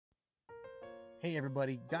Hey,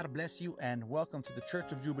 everybody. God bless you and welcome to the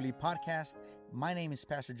Church of Jubilee podcast. My name is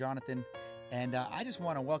Pastor Jonathan, and I just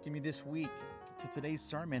want to welcome you this week to today's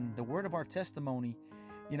sermon, the word of our testimony.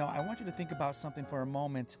 I want you to think about something for a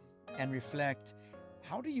moment and reflect.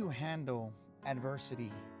 How do you handle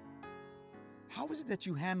adversity? How is it that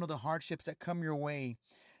you handle the hardships that come your way?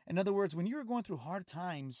 In other words, when you're going through hard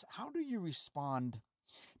times, how do you respond?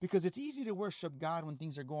 Because it's easy to worship God when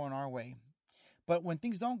things are going our way. But when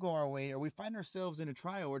things don't go our way or we find ourselves in a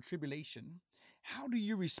trial or tribulation, how do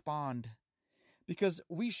you respond? Because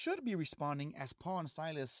we should be responding as Paul and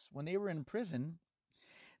Silas, when they were in prison,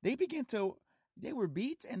 they were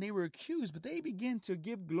beat and they were accused, but they began to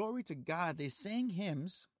give glory to God. They sang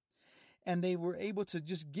hymns and they were able to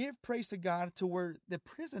just give praise to God to where the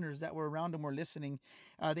prisoners that were around them were listening.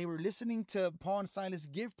 They were listening to Paul and Silas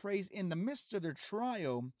give praise in the midst of their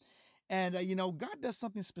trial. And, God does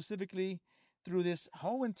something specifically through this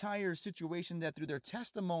whole entire situation, that through their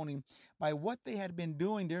testimony, by what they had been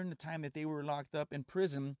doing during the time that they were locked up in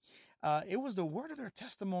prison, it was the word of their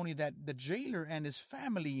testimony that the jailer and his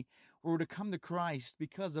family were to come to Christ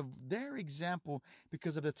because of their example,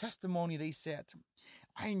 because of the testimony they set.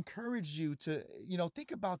 I encourage you to,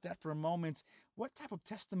 think about that for a moment. What type of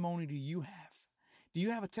testimony do you have? Do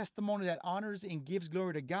you have a testimony that honors and gives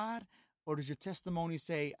glory to God? Or does your testimony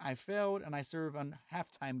say, I failed and I serve a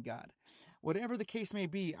half-time God? Whatever the case may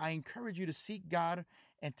be, I encourage you to seek God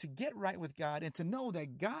and to get right with God and to know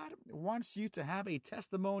that God wants you to have a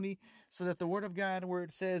testimony, so that the word of God, where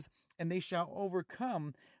it says, and they shall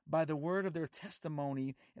overcome by the word of their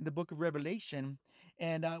testimony in the book of Revelation.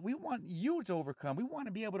 And we want you to overcome. We want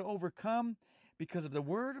to be able to overcome because of the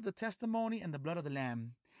word of the testimony and the blood of the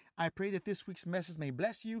Lamb. I pray that this week's message may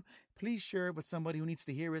bless you. Please share it with somebody who needs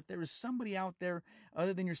to hear it. There is somebody out there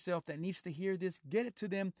other than yourself that needs to hear this. Get it to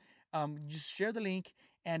them. Just share the link.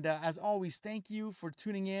 And as always, thank you for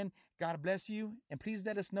tuning in. God bless you. And please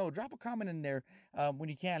let us know. Drop a comment in there when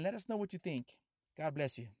you can. Let us know what you think. God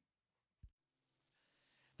bless you.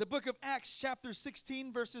 The book of Acts, chapter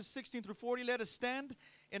 16, verses 16 through 40. Let us stand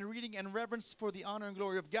in reading and reverence for the honor and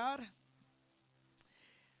glory of God.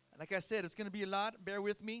 Like I said, it's going to be a lot. Bear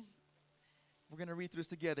with me. We're going to read through this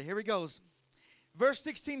together. Here it goes. Verse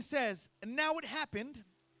 16 says, "And now it happened,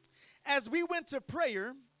 as we went to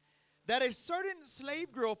prayer, that a certain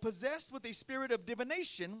slave girl possessed with a spirit of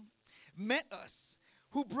divination met us,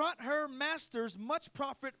 who brought her masters much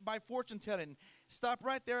profit by fortune telling." Stop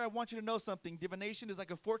right there. I want you to know something. Divination is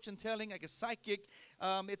like a fortune telling, like a psychic.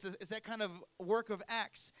 It's that kind of work of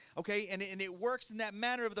acts, okay? And it works in that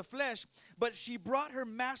manner of the flesh. But she brought her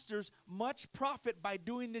masters much profit by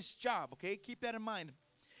doing this job, okay? Keep that in mind.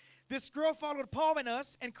 This girl followed Paul and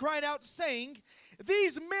us and cried out, saying,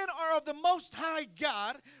 "These men are of the Most High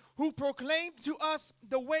God, who proclaim to us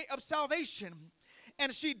the way of salvation."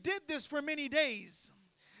 And she did this for many days.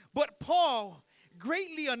 But Paul,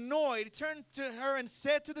 greatly annoyed, turned to her and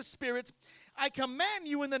said to the spirit, "I command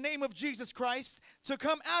you in the name of Jesus Christ to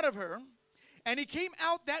come out of her." And he came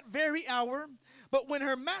out that very hour. But when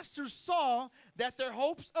her masters saw that their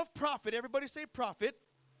hopes of profit, everybody say profit,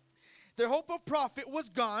 their hope of profit was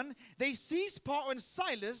gone, they seized Paul and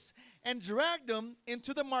Silas and dragged them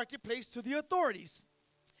into the marketplace to the authorities.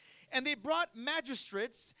 And they brought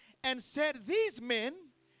magistrates and said, "These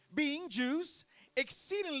men, being Jews,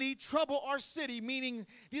 exceedingly trouble our city," meaning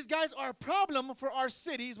these guys are a problem for our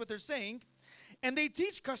city, is what they're saying. "And they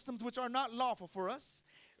teach customs which are not lawful for us,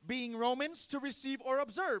 being Romans, to receive or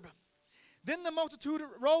observe." Then the multitude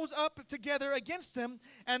rose up together against them,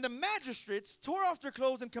 and the magistrates tore off their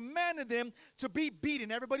clothes and commanded them to be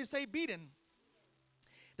beaten. Everybody say beaten.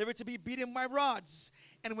 They were to be beaten by rods.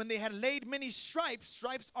 And when they had laid many stripes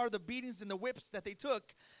are the beatings and the whips that they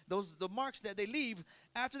took, the marks that they leave.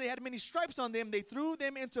 After they had many stripes on them, they threw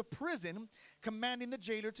them into prison, commanding the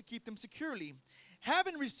jailer to keep them securely.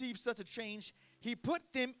 Having received such a change, he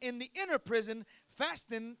put them in the inner prison,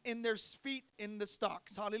 fastened in their feet in the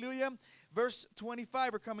stocks. Hallelujah. Verse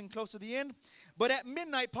 25, we're coming close to the end. "But at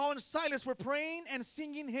midnight, Paul and Silas were praying and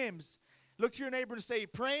singing hymns." Look to your neighbor and say,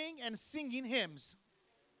 praying and singing hymns.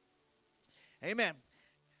 Amen.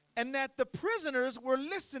 "And that the prisoners were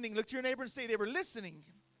listening." Look to your neighbor and say, they were listening.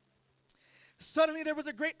 "Suddenly there was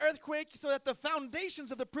a great earthquake, so that the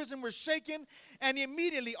foundations of the prison were shaken, and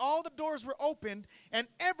immediately all the doors were opened, and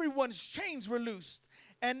everyone's chains were loosed.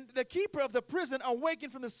 And the keeper of the prison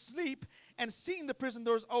awakened from the sleep, and seeing the prison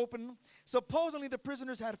doors open, supposedly the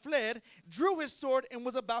prisoners had fled, drew his sword and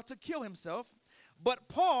was about to kill himself. But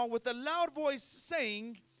Paul, with a loud voice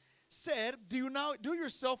said, do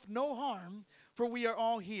yourself no harm, for we are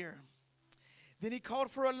all here." Then he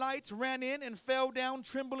called for a light, ran in, and fell down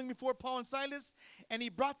trembling before Paul and Silas. And he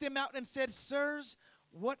brought them out and said, Sirs,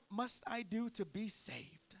 what must I do to be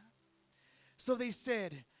saved? So they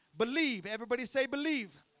said, believe. Everybody say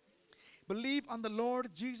believe. Believe on the Lord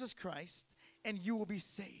Jesus Christ, and you will be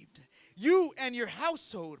saved, you and your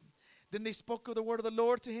household. Then they spoke of the word of the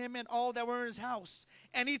Lord to him and all that were in his house.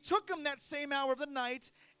 And he took him that same hour of the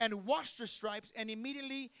night and washed their stripes, and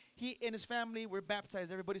immediately he and his family were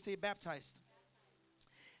baptized. Everybody say baptized.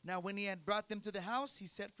 Now when he had brought them to the house, he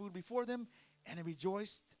set food before them, and he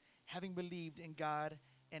rejoiced, having believed in God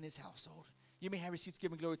and his household. You may have your seats,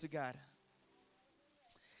 giving glory to God.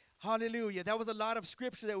 Hallelujah. That was a lot of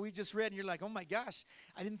scripture that we just read, and you're like, oh my gosh,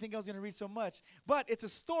 I didn't think I was going to read so much. But it's a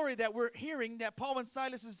story that we're hearing that Paul and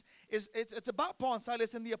Silas it's about Paul and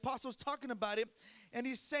Silas, and the apostles talking about it. And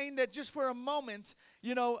he's saying that just for a moment,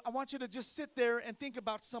 I want you to just sit there and think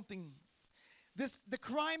about something. The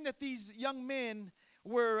crime that these young men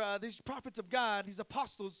were, these prophets of God, these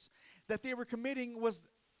apostles, that they were committing was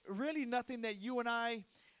really nothing that you and I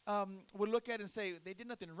would look at and say, they did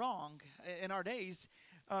nothing wrong in our days.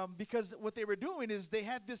 Because what they were doing is they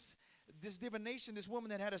had this divination, this woman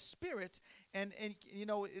that had a spirit, and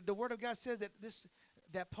the Word of God says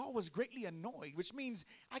that Paul was greatly annoyed, which means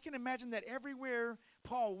I can imagine that everywhere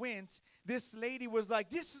Paul went, this lady was like,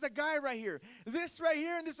 this is the guy right here. This right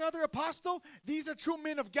here and this other apostle, these are true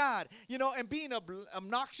men of God. And being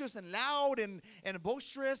obnoxious and loud and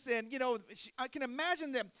boisterous. And, I can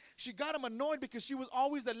imagine that she got him annoyed because she was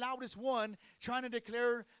always the loudest one trying to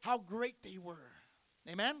declare how great they were.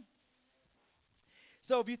 Amen?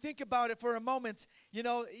 So if you think about it for a moment,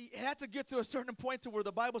 it had to get to a certain point to where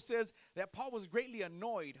the Bible says that Paul was greatly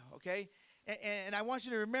annoyed, okay? And I want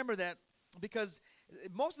you to remember that, because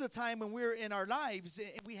most of the time when we're in our lives,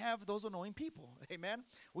 we have those annoying people, amen?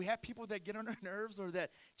 We have people that get on our nerves or that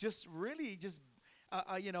just really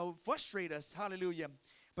frustrate us, hallelujah.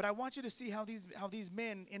 But I want you to see how these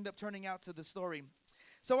men end up turning out to the story.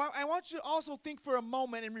 So I want you to also think for a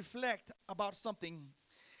moment and reflect about something.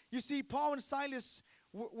 You see, Paul and Silas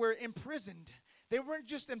were imprisoned. They weren't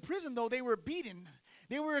just in prison, though. They were beaten.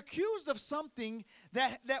 They were accused of something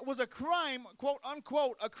that was a crime, quote,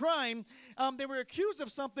 unquote, a crime. They were accused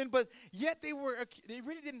of something, but yet they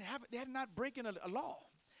really they had not broken a law.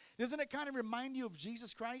 Doesn't it kind of remind you of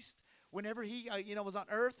Jesus Christ? Whenever he, was on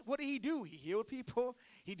earth, what did he do? He healed people.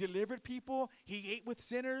 He delivered people. He ate with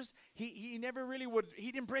sinners. He never really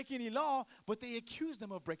he didn't break any law, but they accused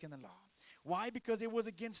him of breaking the law. Why? Because it was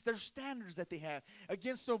against their standards that they have,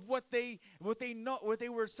 against what they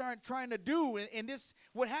were trying to do. And this,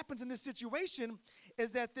 what happens in this situation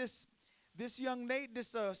is that this young lady,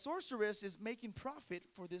 this sorceress, is making profit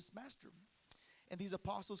for this master. And these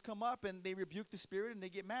apostles come up and they rebuke the spirit and they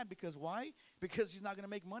get mad because why? Because she's not going to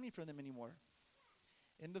make money for them anymore.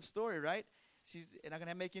 End of story, right? She's not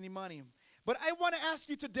going to make any money. But I want to ask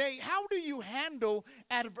you today, how do you handle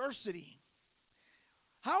adversity?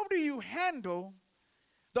 How do you handle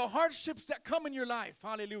the hardships that come in your life?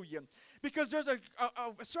 Hallelujah. Because there's a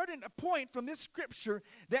certain point from this scripture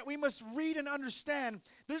that we must read and understand.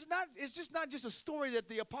 It's just not just a story that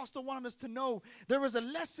the apostle wanted us to know. There was a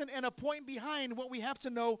lesson and a point behind what we have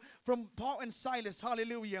to know from Paul and Silas.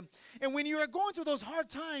 Hallelujah. And when you are going through those hard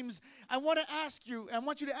times, I want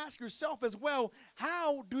you to ask yourself as well,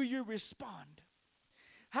 how do you respond?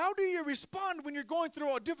 How do you respond when you're going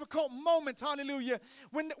through a difficult moment, hallelujah,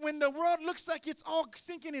 when the world looks like it's all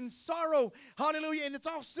sinking in sorrow, hallelujah, and it's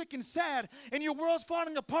all sick and sad, and your world's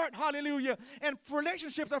falling apart, hallelujah, and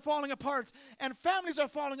relationships are falling apart, and families are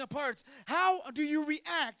falling apart? How do you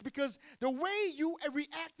react? Because the way you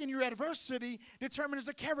react in your adversity determines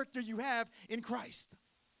the character you have in Christ.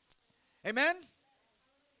 Amen?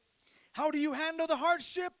 How do you handle the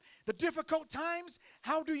hardship, the difficult times?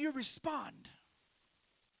 How do you respond?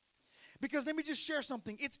 Because let me just share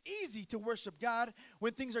something. It's easy to worship God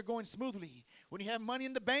when things are going smoothly. When you have money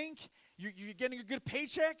in the bank, you're getting a good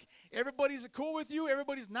paycheck, everybody's cool with you,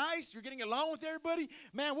 everybody's nice, you're getting along with everybody.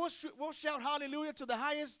 Man, we'll shout hallelujah to the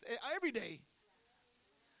highest every day.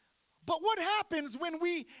 But what happens when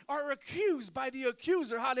we are accused by the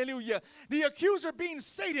accuser, hallelujah? The accuser being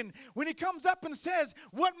Satan, when he comes up and says,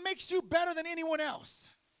 what makes you better than anyone else?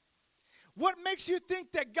 What makes you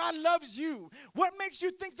think that God loves you? What makes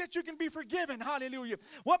you think that you can be forgiven? Hallelujah.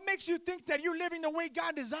 What makes you think that you're living the way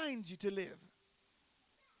God designs you to live?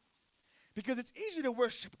 Because it's easy to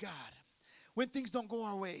worship God when things don't go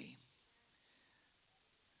our way.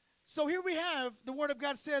 So here we have, the Word of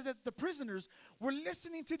God says that the prisoners were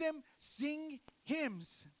listening to them sing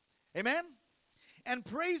hymns. Amen? And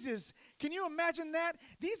praises. Can you imagine that?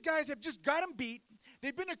 These guys have just got them beat.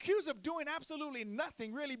 They've been accused of doing absolutely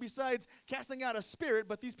nothing really besides casting out a spirit,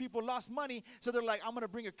 but these people lost money, so they're like, I'm going to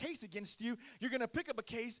bring a case against you. You're going to pick up a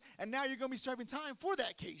case, and now you're going to be serving time for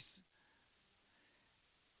that case.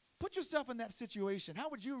 Put yourself in that situation. How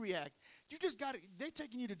would you react? They're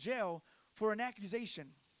taking you to jail for an accusation.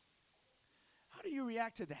 How do you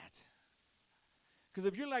react to that? Because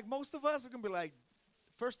if you're like most of us, we're going to be like,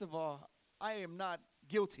 first of all, I am not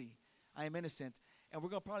guilty. I am innocent. And we're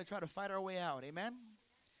going to probably try to fight our way out. Amen?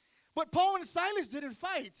 But Paul and Silas didn't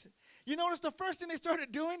fight. You notice the first thing they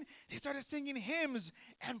started doing? They started singing hymns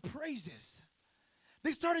and praises.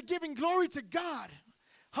 They started giving glory to God.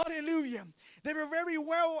 Hallelujah. They were very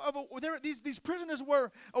these prisoners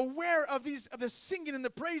were aware of the singing and the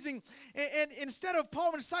praising. And instead of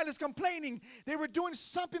Paul and Silas complaining, they were doing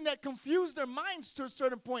something that confused their minds to a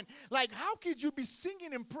certain point. Like, how could you be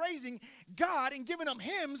singing and praising God and giving them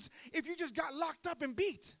hymns if you just got locked up and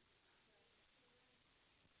beat?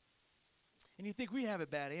 And you think we have it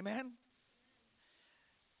bad, amen?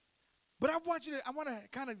 But I want to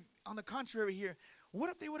kind of, on the contrary here, what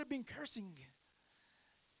if they would have been cursing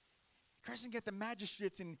at the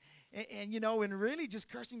magistrates and really just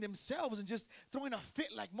cursing themselves and just throwing a fit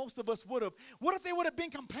like most of us would have? What if they would have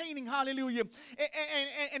been complaining, hallelujah,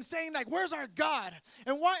 and saying like, where's our God?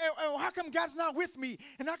 And how come God's not with me?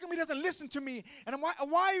 And how come he doesn't listen to me? And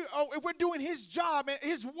why if we're doing his job and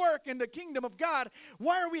his work in the kingdom of God,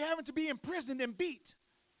 why are we having to be imprisoned and beat?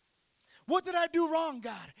 What did I do wrong,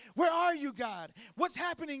 God? Where are you, God? What's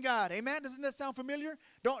happening, God? Amen? Doesn't that sound familiar?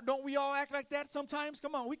 Don't we all act like that sometimes?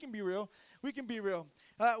 Come on, we can be real. We can be real.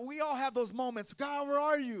 We all have those moments. God, where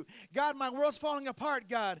are you? God, my world's falling apart,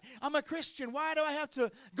 God. I'm a Christian. Why do I have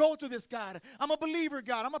to go through this, God? I'm a believer,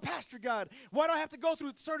 God. I'm a pastor, God. Why do I have to go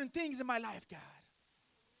through certain things in my life, God?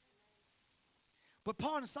 But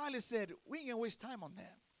Paul and Silas said, we ain't going to waste time on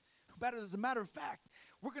that. But as a matter of fact,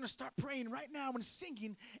 we're going to start praying right now and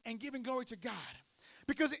singing and giving glory to God.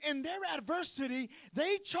 Because in their adversity,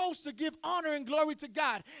 they chose to give honor and glory to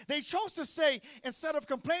God. They chose to say, instead of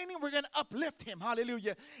complaining, we're going to uplift him.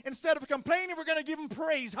 Hallelujah. Instead of complaining, we're going to give him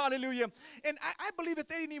praise. Hallelujah. And I believe that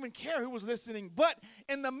they didn't even care who was listening. But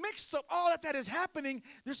in the midst of all that is happening,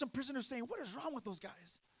 there's some prisoners saying, what is wrong with those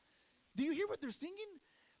guys? Do you hear what they're singing?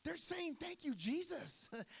 They're saying, thank you, Jesus.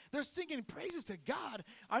 They're singing praises to God.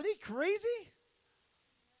 Are they crazy?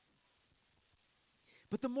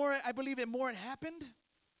 But the more, I believe, the more it happened,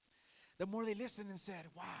 the more they listened and said,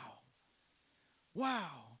 wow,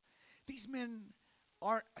 these men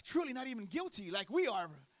are truly not even guilty like we are,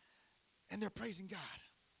 and they're praising God.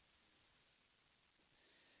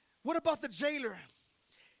 What about the jailer?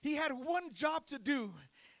 He had one job to do.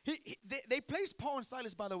 They placed Paul and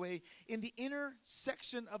Silas, by the way, in the inner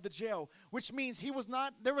section of the jail, which means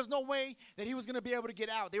there was no way that he was going to be able to get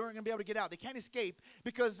out. They weren't going to be able to get out. They can't escape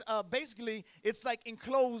because basically it's like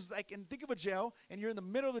enclosed, and think of a jail, and you're in the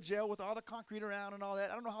middle of the jail with all the concrete around and all that.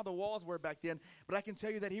 I don't know how the walls were back then, but I can tell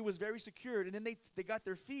you that he was very secured. And then they got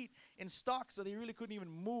their feet in stocks, so they really couldn't even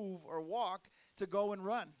move or walk to go and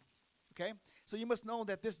run. Okay? So you must know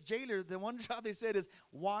that this jailer, the one job they said is,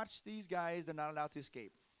 watch these guys. They're not allowed to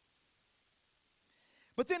escape.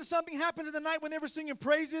 But then something happens in the night when they were singing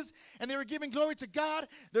praises and they were giving glory to God.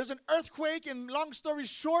 There's an earthquake, and long story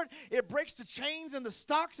short, it breaks the chains and the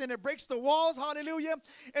stocks and it breaks the walls. Hallelujah.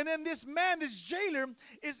 And then this man, this jailer,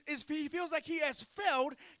 he feels like he has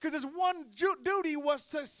failed because his one duty was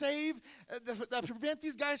to to prevent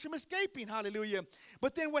these guys from escaping. Hallelujah.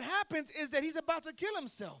 But then what happens is that he's about to kill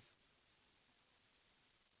himself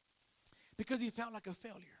because he felt like a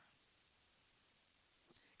failure.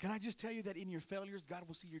 Can I just tell you that in your failures, God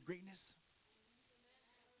will see your greatness?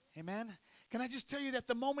 Amen? Can I just tell you that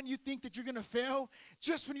the moment you think that you're going to fail,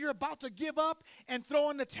 just when you're about to give up and throw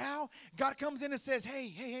in the towel, God comes in and says,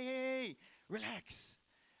 hey, relax.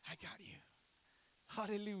 I got you.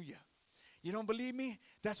 Hallelujah. You don't believe me?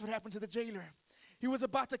 That's what happened to the jailer. He was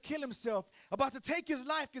about to kill himself, about to take his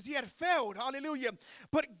life because he had failed. Hallelujah.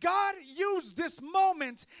 But God used this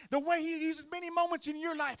moment the way he uses many moments in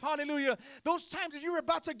your life. Hallelujah. Those times that you were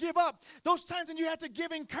about to give up, those times when you had to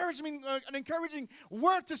give an encouraging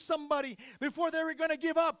word to somebody before they were going to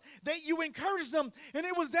give up, that you encouraged them. And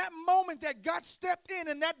it was that moment that God stepped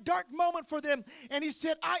in that dark moment for them. And he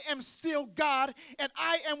said, I am still God, and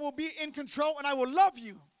will be in control, and I will love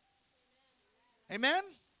you. Amen?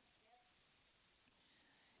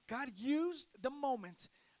 God used the moment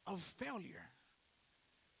of failure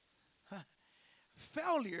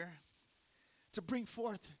to bring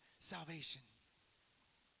forth salvation.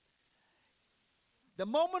 The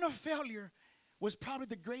moment of failure was probably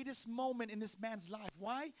the greatest moment in this man's life.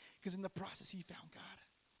 Why? Because in the process he found God.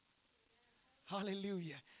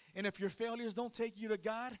 Hallelujah. And if your failures don't take you to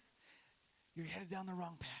God, you're headed down the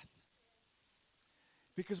wrong path.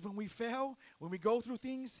 Because when we fail, when we go through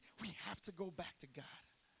things, we have to go back to God.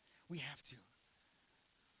 We have to.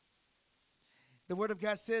 The Word of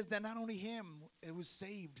God says that not only him it was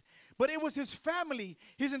saved, but it was his family,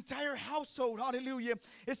 his entire household. Hallelujah.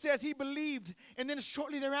 It says he believed, and then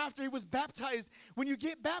shortly thereafter he was baptized. When you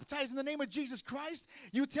get baptized in the name of Jesus Christ,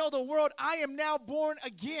 you tell the world, I am now born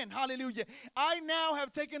again. Hallelujah. I now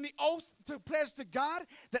have taken the oath to pledge to God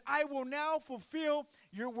that I will now fulfill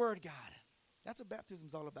your word, God. That's what baptism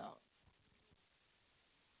is all about.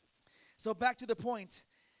 So back to the point.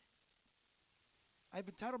 I've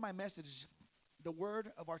entitled my message, The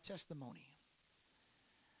Word of Our Testimony.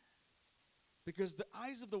 Because the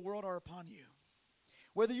eyes of the world are upon you.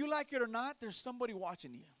 Whether you like it or not, there's somebody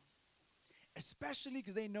watching you. Especially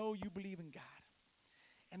because they know you believe in God.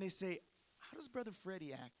 And they say, how does Brother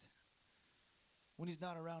Freddie act when he's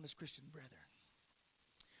not around his Christian brethren?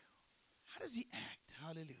 How does he act?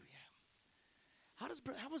 Hallelujah. How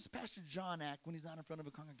does Pastor John act when he's not in front of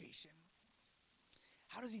a congregation?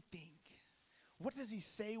 How does he think? What does he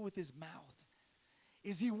say with his mouth?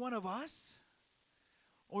 Is he one of us?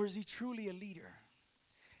 Or is he truly a leader?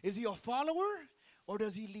 Is he a follower? Or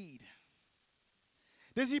does he lead?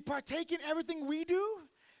 Does he partake in everything we do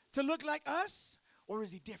to look like us? Or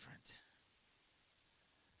is he different?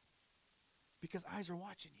 Because eyes are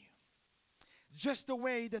watching you. Just the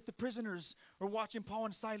way that the prisoners were watching Paul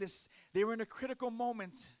and Silas, they were in a critical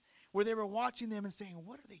moment where they were watching them and saying,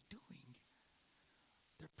 what are they doing?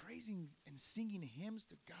 They're praising and singing hymns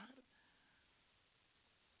to God.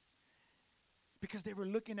 Because they were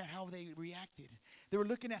looking at how they reacted. They were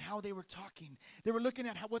looking at how they were talking. They were looking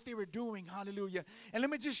at what they were doing. Hallelujah. And let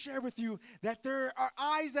me just share with you that there are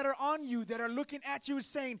eyes that are on you that are looking at you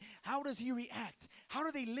saying, how does he react? How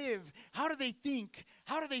do they live? How do they think?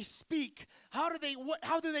 How do they speak? How do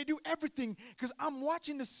they do everything? Because I'm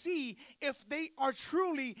watching to see if they are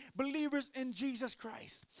truly believers in Jesus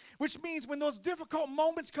Christ. Which means when those difficult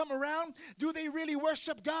moments come around, do they really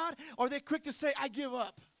worship God? Or are they quick to say, I give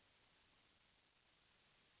up?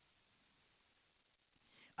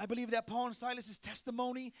 I believe that Paul and Silas'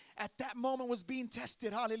 testimony at that moment was being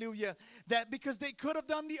tested. Hallelujah. That because they could have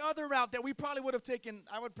done the other route that we probably would have taken.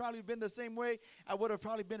 I would probably have been the same way. I would have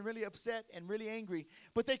probably been really upset and really angry.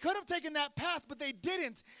 But they could have taken that path, but they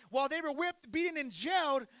didn't. While they were whipped, beaten, and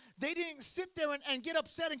jailed, they didn't sit there and get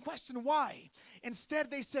upset and question why. Instead,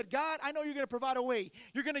 they said, God, I know you're going to provide a way.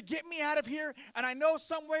 You're going to get me out of here. And I know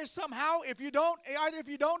somewhere, somehow, if you don't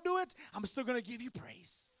do it, I'm still going to give you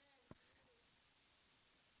praise.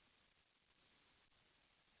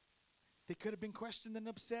 They could have been questioned and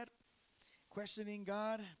upset, questioning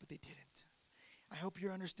God, but they didn't. I hope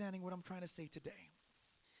you're understanding what I'm trying to say today.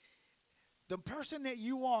 The person that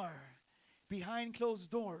you are behind closed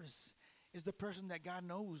doors is the person that God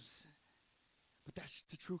knows, but that's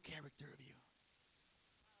the true character of you.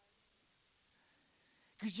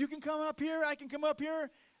 Because you can come up here, I can come up here,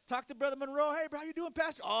 talk to Brother Monroe. Hey, bro, how you doing,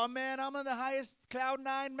 Pastor? Oh, man, I'm on the highest cloud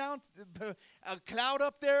 9 mountain, a cloud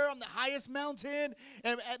up there on the highest mountain.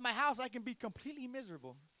 And at my house, I can be completely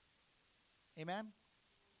miserable. Amen?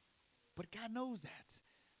 But God knows that.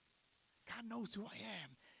 God knows who I am.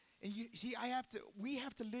 And you see, we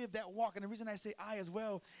have to live that walk. And the reason I say I as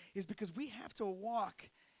well is because we have to walk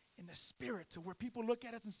in the Spirit to where people look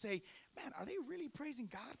at us and say, man, are they really praising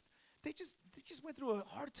God? They just went through a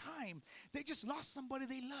hard time. They just lost somebody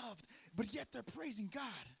they loved, but yet they're praising God.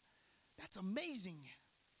 That's amazing.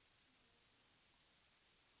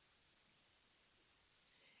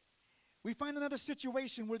 We find another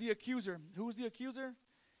situation where the accuser, who was the accuser?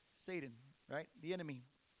 Satan, right? The enemy.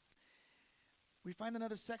 We find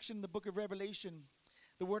another section in the book of Revelation.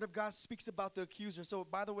 The Word of God speaks about the accuser. So,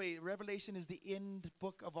 by the way, Revelation is the end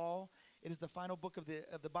book of all. It is the final book of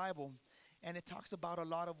the Bible. And it talks about a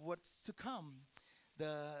lot of what's to come.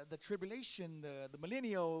 The tribulation, the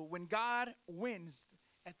millennial, when God wins.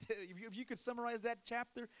 If you could summarize that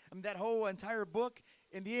chapter, that whole entire book,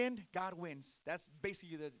 in the end, God wins. That's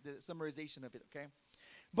basically the summarization of it, okay?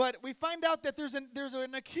 But we find out that there's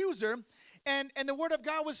an accuser, and the Word of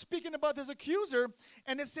God was speaking about this accuser,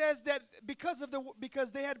 and it says that because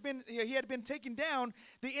he had been taken down,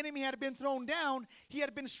 the enemy had been thrown down, he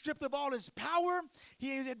had been stripped of all his power,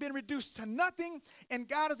 he had been reduced to nothing, and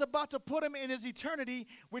God is about to put him in his eternity,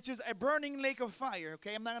 which is a burning lake of fire.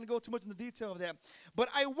 Okay, I'm not going to go too much into the detail of that, but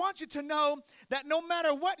I want you to know that no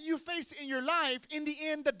matter what you face in your life, in the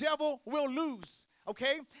end, the devil will lose.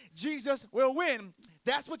 Okay? Jesus will win.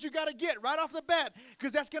 That's what you got to get right off the bat,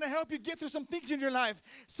 because that's going to help you get through some things in your life.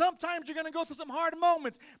 Sometimes you're going to go through some hard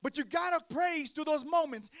moments, but you got to praise through those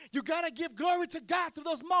moments. You got to give glory to God through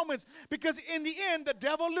those moments, because in the end, the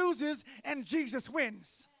devil loses and Jesus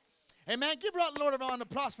wins. Amen. Give the Lord an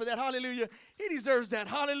applause for that. Hallelujah. He deserves that.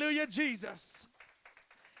 Hallelujah, Jesus.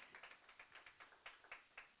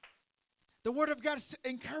 The Word of God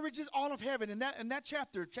encourages all of heaven. In that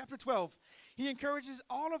chapter 12, He encourages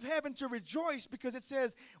all of heaven to rejoice, because it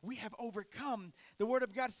says we have overcome. The Word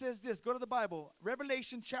of God says this. Go to the Bible.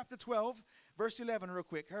 Revelation chapter 12, verse 11 real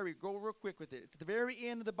quick. Hurry, go real quick with it. It's at the very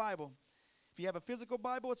end of the Bible. If you have a physical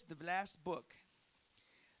Bible, it's the last book.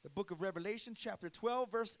 The book of Revelation chapter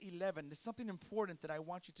 12, verse 11. There's something important that I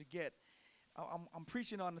want you to get. I'm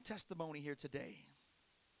preaching on the testimony here today.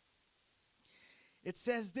 It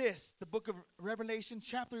says this, the book of Revelation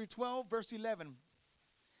chapter 12, verse 11.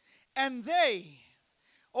 And they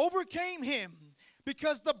overcame him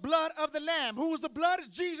because the blood of the Lamb. Who was the blood?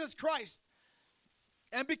 Jesus Christ.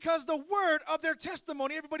 And because the word of their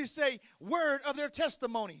testimony. Everybody say, word of their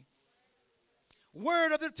testimony.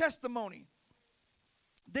 Word of their testimony.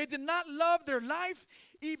 They did not love their life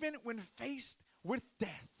even when faced with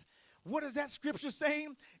death. What is that scripture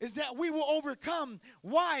saying? Is that we will overcome.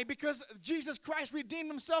 Why? Because Jesus Christ redeemed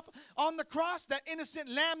himself on the cross, that innocent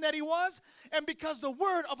lamb that he was, and because the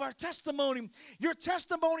word of our testimony. Your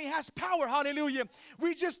testimony has power. Hallelujah.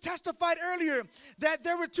 We just testified earlier that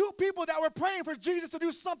there were two people that were praying for Jesus to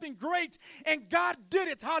do something great, and God did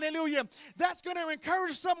it. Hallelujah. That's going to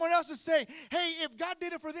encourage someone else to say, hey, if God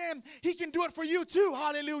did it for them, he can do it for you too.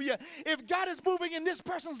 Hallelujah. If God is moving in this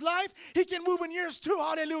person's life, he can move in yours too.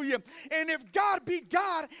 Hallelujah. And if God be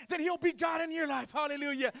God, then he'll be God in your life.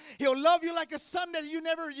 Hallelujah. He'll love you like a son that you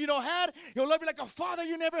never, had. He'll love you like a father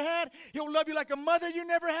you never had. He'll love you like a mother you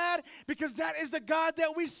never had, because that is the God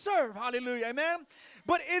that we serve. Hallelujah. Amen.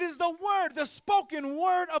 But it is the word, the spoken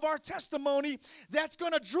word of our testimony that's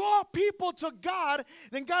going to draw people to God.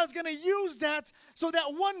 Then God is going to use that so that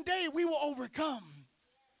one day we will overcome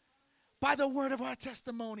by the word of our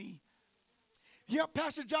testimony. Yep,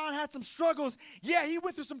 Pastor John had some struggles. Yeah, he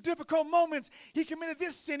went through some difficult moments. He committed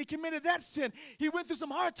this sin. He committed that sin. He went through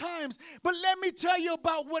some hard times. But let me tell you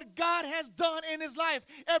about what God has done in his life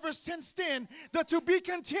ever since then. The to be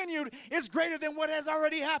continued is greater than what has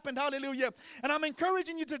already happened. Hallelujah. And I'm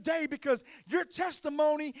encouraging you today, because your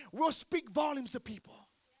testimony will speak volumes to people.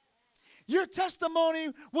 Your testimony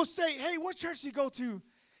will say, hey, what church do you go to?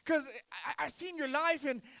 Because I seen your life,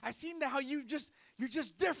 and I seen how you're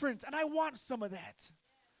just different, and I want some of that.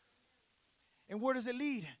 And where does it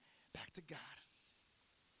lead? Back to God.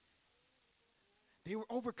 They were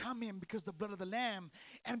overcome him because the blood of the Lamb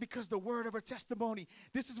and because the word of our testimony.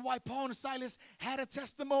 This is why Paul and Silas had a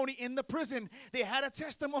testimony in the prison. They had a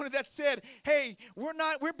testimony that said, hey, we're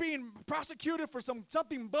being prosecuted for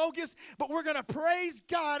something bogus, but we're going to praise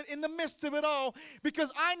God in the midst of it all,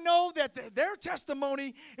 because I know that their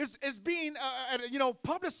testimony is being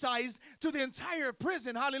publicized to the entire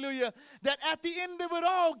prison. Hallelujah. That at the end of it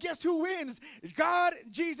all, guess who wins? God,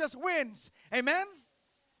 Jesus wins. Amen.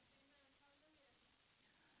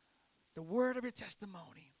 The word of your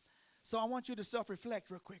testimony. So I want you to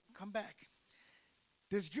self-reflect real quick. Come back.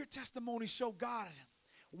 Does your testimony show God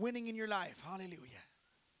winning in your life? Hallelujah.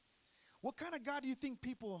 What kind of God do you think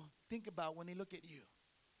people think about when they look at you?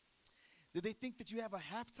 Do they think that you have a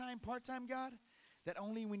half-time, part-time God? That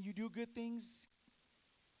only when you do good things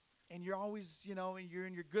and you're always, and you're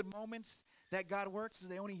in your good moments, that God works? Do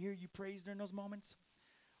they only hear you praise during those moments?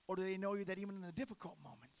 Or do they know you that even in the difficult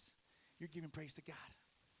moments, you're giving praise to God?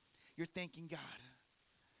 You're thanking God.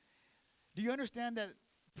 Do you understand that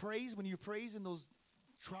praise, when you praise in those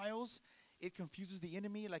trials, it confuses the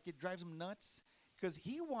enemy, like it drives him nuts? Because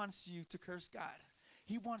he wants you to curse God.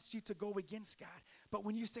 He wants you to go against God. But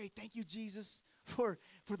when you say, thank you, Jesus, for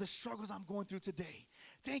the struggles I'm going through today.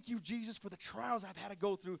 Thank you, Jesus, for the trials I've had to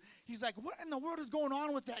go through. He's like, what in the world is going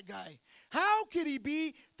on with that guy? How could he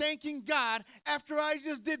be thanking God after I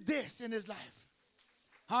just did this in his life?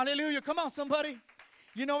 Hallelujah. Come on, somebody.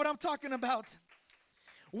 You know what I'm talking about.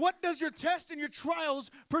 What does your test and your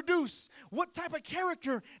trials produce? What type of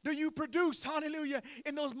character do you produce? Hallelujah.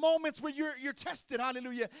 In those moments where you're tested.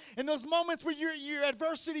 Hallelujah. In those moments where your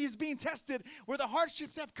adversity is being tested, where the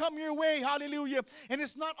hardships have come your way. Hallelujah. And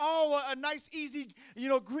it's not all a nice, easy,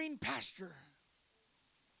 green pasture.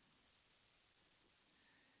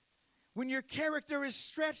 When your character is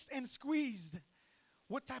stretched and squeezed,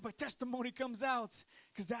 what type of testimony comes out?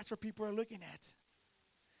 Because that's what people are looking at.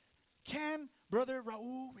 Can Brother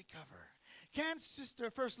Raul recover? Can Sister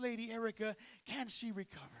First Lady Erica, can she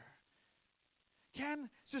recover? can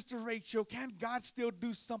Sister Rachel, can God still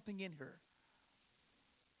do something in her?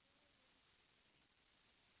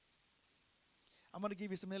 I'm going to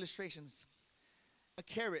give you some illustrations. A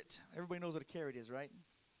carrot. Everybody knows what a carrot is, right?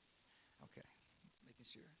 Okay, just making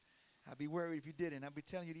sure. I'd be worried if you didn't. I'd be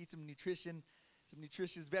telling you to eat some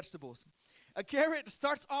nutritious vegetables. A carrot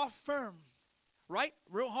starts off firm, right?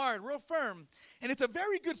 Real hard, real firm. And it's a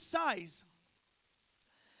very good size.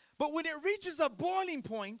 But when it reaches a boiling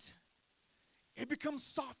point, it becomes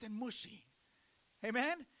soft and mushy.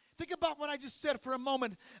 Amen? Think about what I just said for a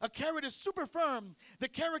moment. A carrot is super firm. The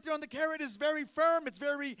character on the carrot is very firm. It's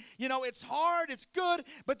very, it's hard, it's good,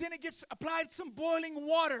 but then it gets applied some boiling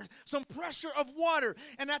water, some pressure of water.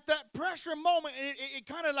 And at that pressure moment, it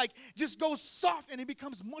kind of like just goes soft and it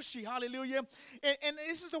becomes mushy. Hallelujah. And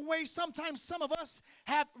this is the way sometimes some of us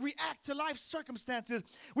react to life circumstances.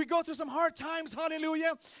 We go through some hard times,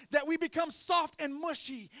 hallelujah, that we become soft and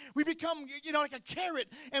mushy. We become, like a carrot,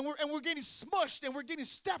 and we're getting smushed and we're getting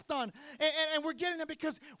stepped on, and we're getting it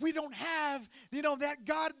because we don't have, that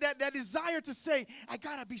God, that desire to say, I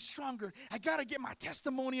gotta be stronger. I gotta get my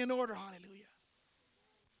testimony in order. Hallelujah.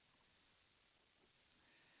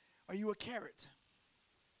 Are you a carrot?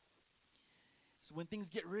 So when things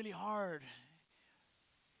get really hard,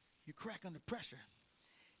 you crack under pressure.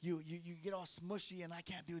 You get all smushy, and I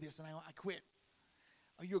can't do this, and I quit.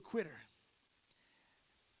 Are you a quitter?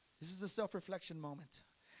 This is a self-reflection moment.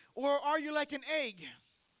 Or are you like an egg?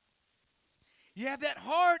 You have that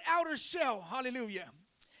hard outer shell. Hallelujah.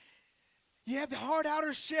 You have the hard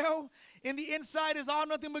outer shell, and the inside is all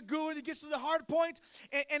nothing but goo. It gets to the hard point,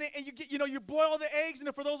 and you get, you boil the eggs.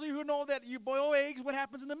 And for those of you who know that you boil eggs, what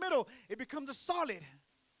happens in the middle? It becomes a solid.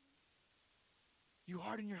 You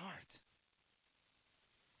harden your heart.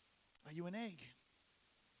 Are you an egg?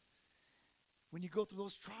 When you go through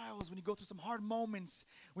those trials, when you go through some hard moments,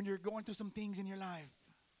 when you're going through some things in your life,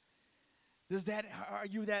 are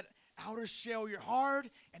you that outer shell? You're hard,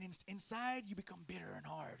 and inside you become bitter and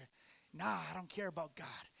hard. Nah, I don't care about God.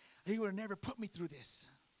 He would have never put me through this.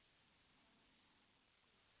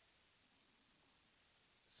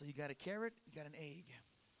 So you got a carrot, you got an egg.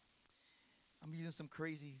 I'm using some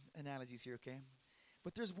crazy analogies here, okay?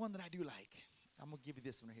 But there's one that I do like. I'm going to give you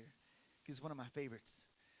this one right here because it's one of my favorites.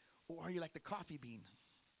 Or are you like the coffee bean?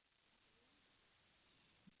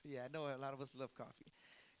 Yeah, I know a lot of us love coffee.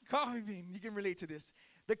 Coffee bean, you can relate to this.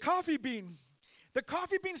 The coffee bean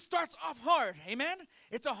starts off hard, amen?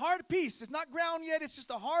 It's a hard piece. It's not ground yet. It's just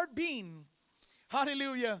a hard bean.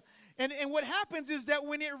 Hallelujah. And what happens is that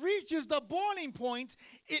when it reaches the boiling point,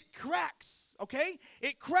 it cracks, okay?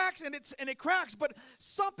 It cracks and it cracks, but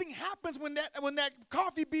something happens when that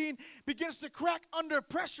coffee bean begins to crack under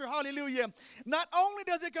pressure, hallelujah. Not only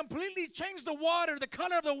does it completely change the water, the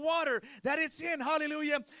color of the water that it's in,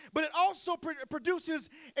 hallelujah, but it also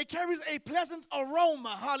it carries a pleasant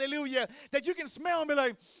aroma, hallelujah, that you can smell and be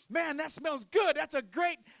like, man, that smells good. That's a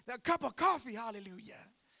great cup of coffee, hallelujah.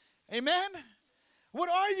 Amen? What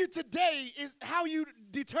are you today is how you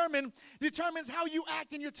determines how you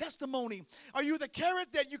act in your testimony. Are you the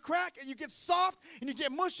carrot that you crack and you get soft and you get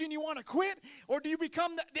mushy and you want to quit? Or do you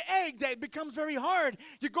become the egg that becomes very hard?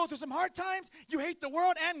 You go through some hard times, you hate the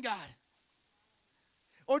world and God.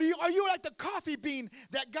 Or are you like the coffee bean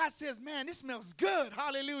that God says, man, this smells good,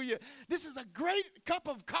 hallelujah. This is a great cup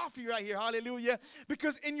of coffee right here, hallelujah.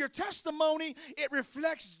 Because in your testimony, it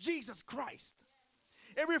reflects Jesus Christ.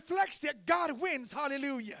 It reflects that God wins.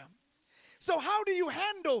 Hallelujah. So how do you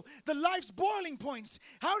handle the life's boiling points?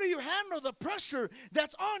 How do you handle the pressure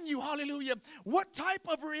that's on you? Hallelujah. What type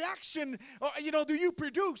of reaction, do you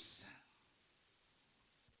produce?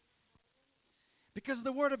 Because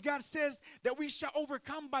the Word of God says that we shall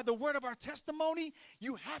overcome by the word of our testimony.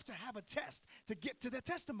 You have to have a test to get to the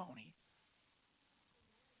testimony.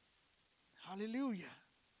 Hallelujah.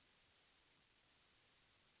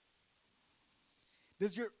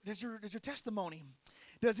 Does your testimony,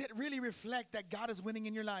 does it really reflect that God is winning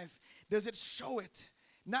in your life? Does it show it?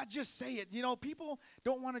 Not just say it. People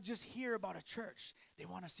don't want to just hear about a church. They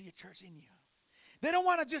want to see a church in you. They don't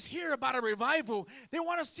want to just hear about a revival. They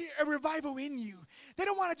want to see a revival in you. They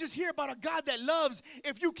don't want to just hear about a God that loves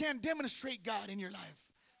if you can demonstrate God in your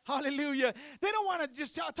life. Hallelujah. They don't want to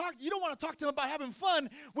just talk. You don't want to talk to them about having fun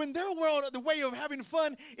when their world, the way of having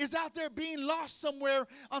fun is out there being lost somewhere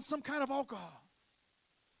on some kind of alcohol.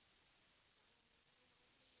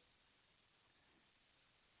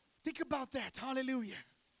 Think about that. Hallelujah.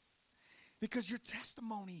 Because your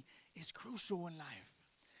testimony is crucial in life.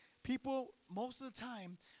 People, most of the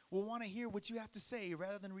time, will want to hear what you have to say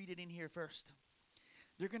rather than read it in here first.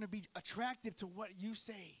 They're going to be attracted to what you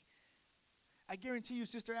say I guarantee you,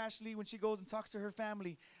 Sister Ashley, when she goes and talks to her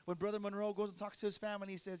family, when Brother Monroe goes and talks to his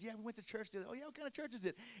family, he says, yeah, we went to church today. Oh, yeah, what kind of church is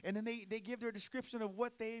it? And then they give their description of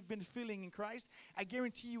what they've been feeling in Christ. I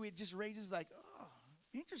guarantee you it just raises like, oh,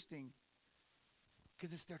 interesting.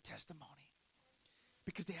 Because it's their testimony.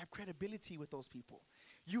 Because they have credibility with those people.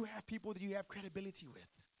 You have people that you have credibility with.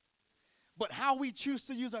 But how we choose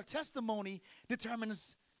to use our testimony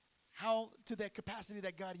determines how to that capacity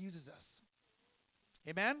that God uses us.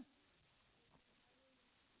 Amen?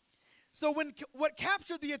 So what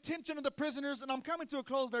captured the attention of the prisoners, and I'm coming to a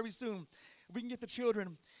close very soon, if we can get the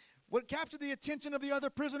children. What captured the attention of the other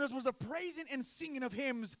prisoners was the praising and singing of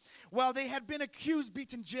hymns while they had been accused,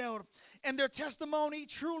 beaten, jailed. And their testimony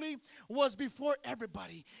truly was before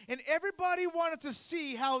everybody. And everybody wanted to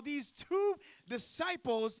see how these two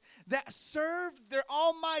disciples that served their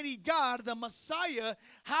almighty God, the Messiah,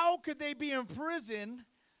 how could they be in prison?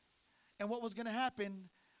 And what was going to happen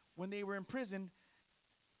when they were in prison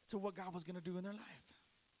to what God was going to do in their life.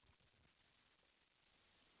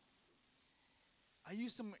 I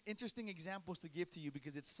use some interesting examples to give to you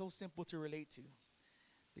because it's so simple to relate to.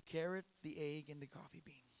 The carrot, the egg, and the coffee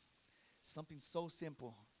bean. Something so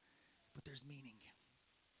simple, but there's meaning.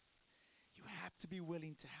 You have to be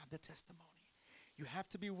willing to have the testimony. You have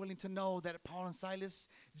to be willing to know that Paul and Silas,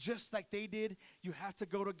 just like they did, you have to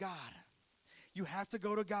go to God. You have to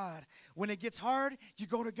go to God. When it gets hard, you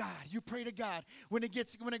go to God. You pray to God. When it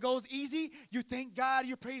goes easy, you thank God,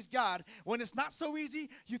 you praise God. When it's not so easy,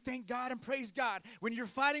 you thank God and praise God. When you're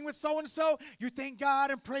fighting with so-and-so, you thank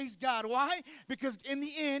God and praise God. Why? Because in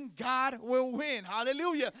the end, God will win.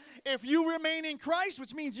 Hallelujah. If you remain in Christ,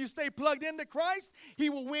 which means you stay plugged into Christ, He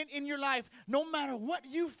will win in your life no matter what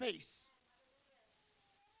you face.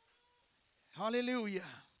 Hallelujah.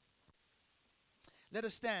 Let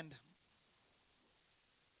us stand.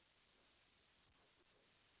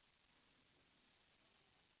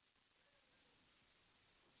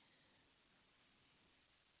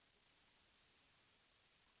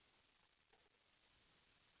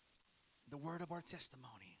 The word of our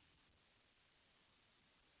testimony.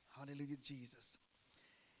 Hallelujah, Jesus.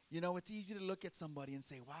 You know, it's easy to look at somebody and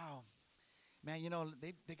say, wow, man, you know,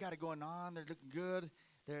 they got it going on. They're looking good.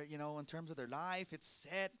 They're, you know, in terms of their life, it's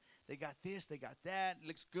set. They got this, they got that. It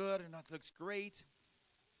looks good and it looks great.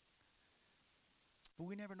 But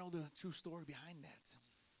we never know the true story behind that.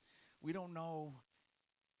 We don't know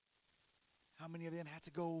how many of them had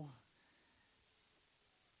to go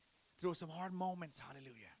through some hard moments.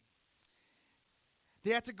 Hallelujah. They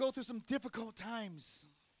had to go through some difficult times.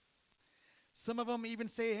 Some of them even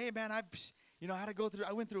say, hey, man, I had to go through,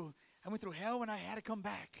 I went through hell and I had to come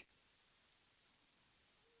back.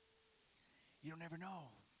 You don't ever know.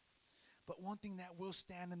 But one thing that will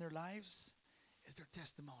stand in their lives is their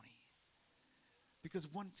testimony.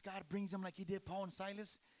 Because once God brings them like He did Paul and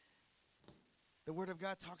Silas, the Word of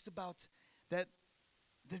God talks about that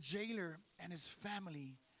the jailer and his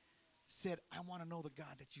family said, I want to know the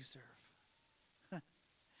God that you serve.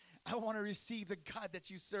 I want to receive the God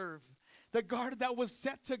that you serve. The guard that was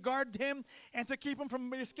set to guard him and to keep him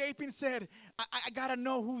from escaping said, I got to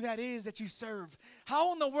know who that is that you serve.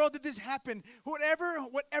 How in the world did this happen?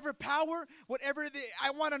 Whatever power,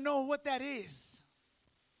 I want to know what that is.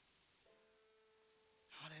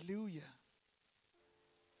 Hallelujah.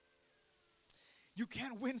 You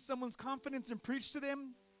can't win someone's confidence and preach to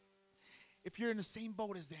them if you're in the same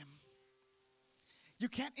boat as them. You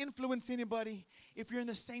can't influence anybody if you're in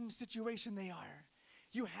the same situation they are.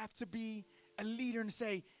 You have to be a leader and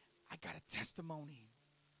say, I got a testimony.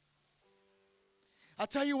 I'll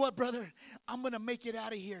tell you what, brother, I'm going to make it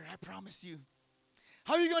out of here. I promise you.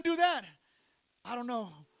 How are you going to do that? I don't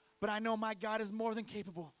know, but I know my God is more than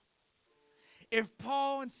capable. If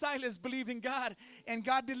Paul and Silas believed in God and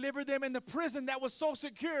God delivered them in the prison that was so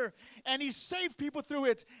secure and He saved people through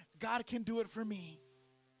it, God can do it for me.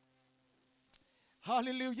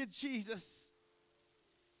 Hallelujah, Jesus.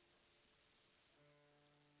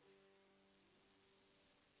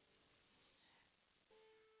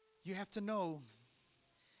 You have to know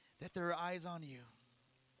that there are eyes on you.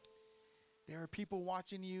 There are people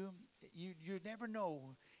watching you. You never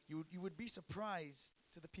know. You would be surprised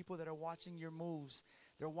to the people that are watching your moves.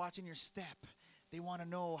 They're watching your step. They want to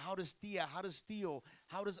know, how does Thea, how does Theo,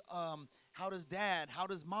 how does dad, how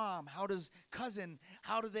does mom, how does cousin,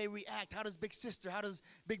 how do they react? How does big sister, how does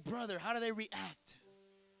big brother, how do they react?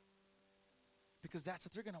 Because that's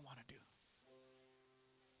what they're going to want to do.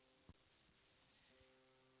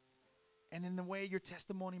 And in the way your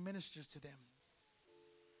testimony ministers to them.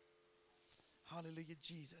 Hallelujah,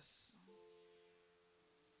 Jesus.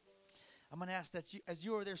 I'm going to ask that you, as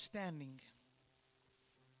you are there standing,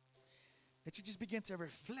 that you just begin to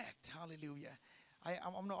reflect. Hallelujah.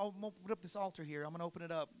 I'm gonna open up this altar here. I'm going to open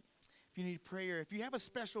it up. If you need prayer, if you have a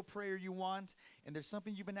special prayer you want, and there's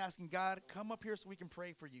something you've been asking God, come up here so we can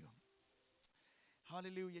pray for you.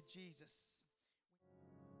 Hallelujah, Jesus.